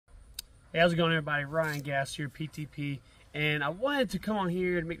Hey, how's it going, everybody? Ryan Gass here, PTP, and I wanted to come on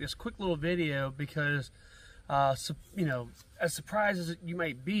here and make this quick little video because, you know, as surprised as you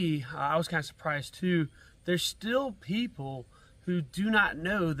might be, I was kind of surprised too. There's still people who do not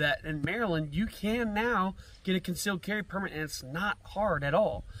know that in Maryland you can now get a concealed carry permit, and it's not hard at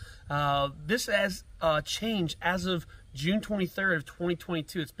all. This has changed as of June 23rd of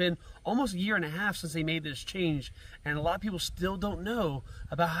 2022. It's been almost a year and a half since they made this change, and a lot of people still don't know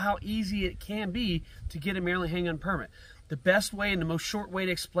about how easy it can be to get a Maryland handgun permit. The best way and the most short way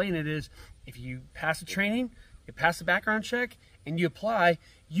to explain it is if you pass the training, you pass the background check, and you apply,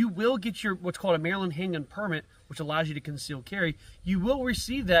 you will get your what's called a Maryland handgun permit, which allows you to conceal carry. You will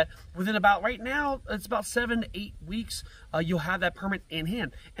receive that within about, right now, it's about 7 to 8 weeks. You'll have that permit in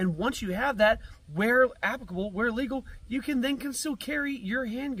hand. And once you have that, where applicable, where legal, you can then conceal carry your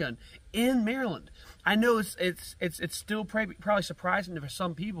handgun in Maryland. I know it's still probably surprising to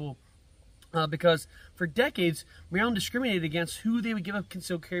some people, because for decades, Maryland discriminated against who they would give a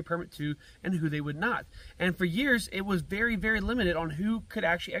concealed carry permit to and who they would not. And for years, it was very, very limited on who could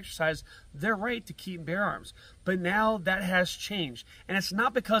actually exercise their right to keep and bear arms. But now that has changed. And it's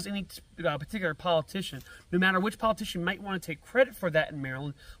not because any particular politician, no matter which politician might want to take credit for that in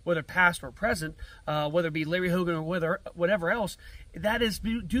Maryland, whether past or present, whether it be Larry Hogan or whatever else, that is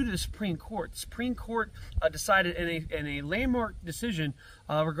due to the Supreme Court. The Supreme Court decided in a landmark decision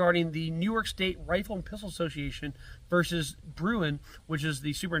regarding the New York State Rifle and Pistol Association versus Bruin, which is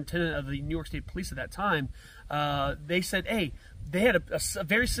the superintendent of the New York State Police at that time. They said, hey, they had a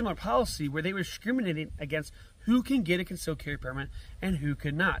very similar policy where they were discriminating against who can get a concealed carry permit and who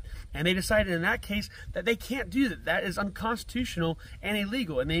could not. And they decided in that case that they can't do that. That is unconstitutional and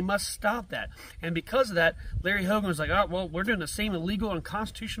illegal, and they must stop that. And because of that, Larry Hogan was like, oh, well, we're doing the same illegal and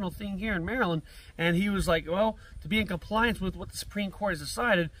unconstitutional thing here in Maryland. And he was like, well, to be in compliance with what the Supreme Court has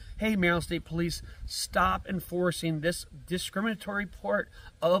decided, hey, Maryland State Police, stop enforcing this discriminatory part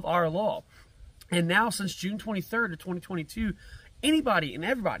of our law. And now, since June 23rd of 2022, anybody and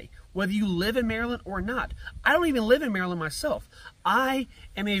everybody, whether you live in Maryland or not. I don't even live in Maryland myself. I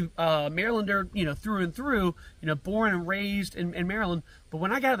am a Marylander, through and through, born and raised in Maryland. But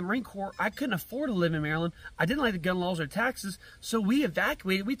when I got out of the Marine Corps, I couldn't afford to live in Maryland. I didn't like the gun laws or taxes, so we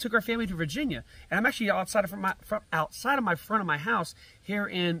evacuated. We took our family to Virginia, and I'm actually outside of my front of my house here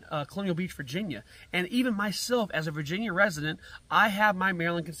in Colonial Beach, Virginia. And even myself, as a Virginia resident, I have my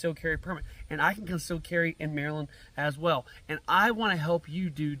Maryland concealed carry permit, and I can conceal carry in Maryland as well. And I want to help you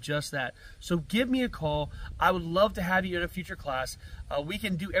do just that. So give me a call. I would love to have you in a future class. We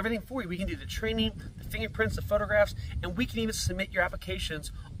can do everything for you. We can do the training, the fingerprints, the photographs, and we can even submit your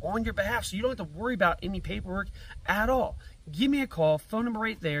applications on your behalf, so you don't have to worry about any paperwork at all. Give me a call. Phone number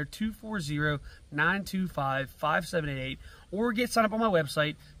right there, 240-925-5788, or get signed up on my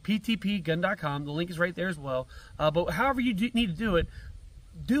website, PTPGun.com. The link is right there as well. But however you need to do it,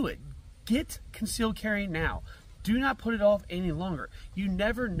 do it. Get concealed carry now. Do not put it off any longer. You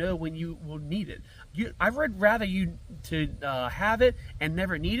never know when you will need it. I'd rather you to have it and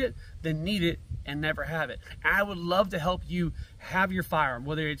never need it than need it and never have it. And I would love to help you have your firearm,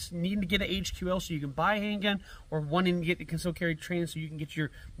 whether it's needing to get an HQL so you can buy a handgun, or wanting to get the concealed carry training so you can get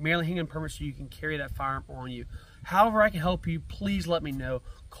your Maryland handgun permit so you can carry that firearm on you. However I can help you, please let me know.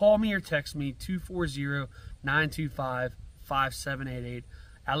 Call me or text me, 240-925-5788.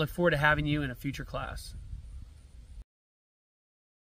 I look forward to having you in a future class.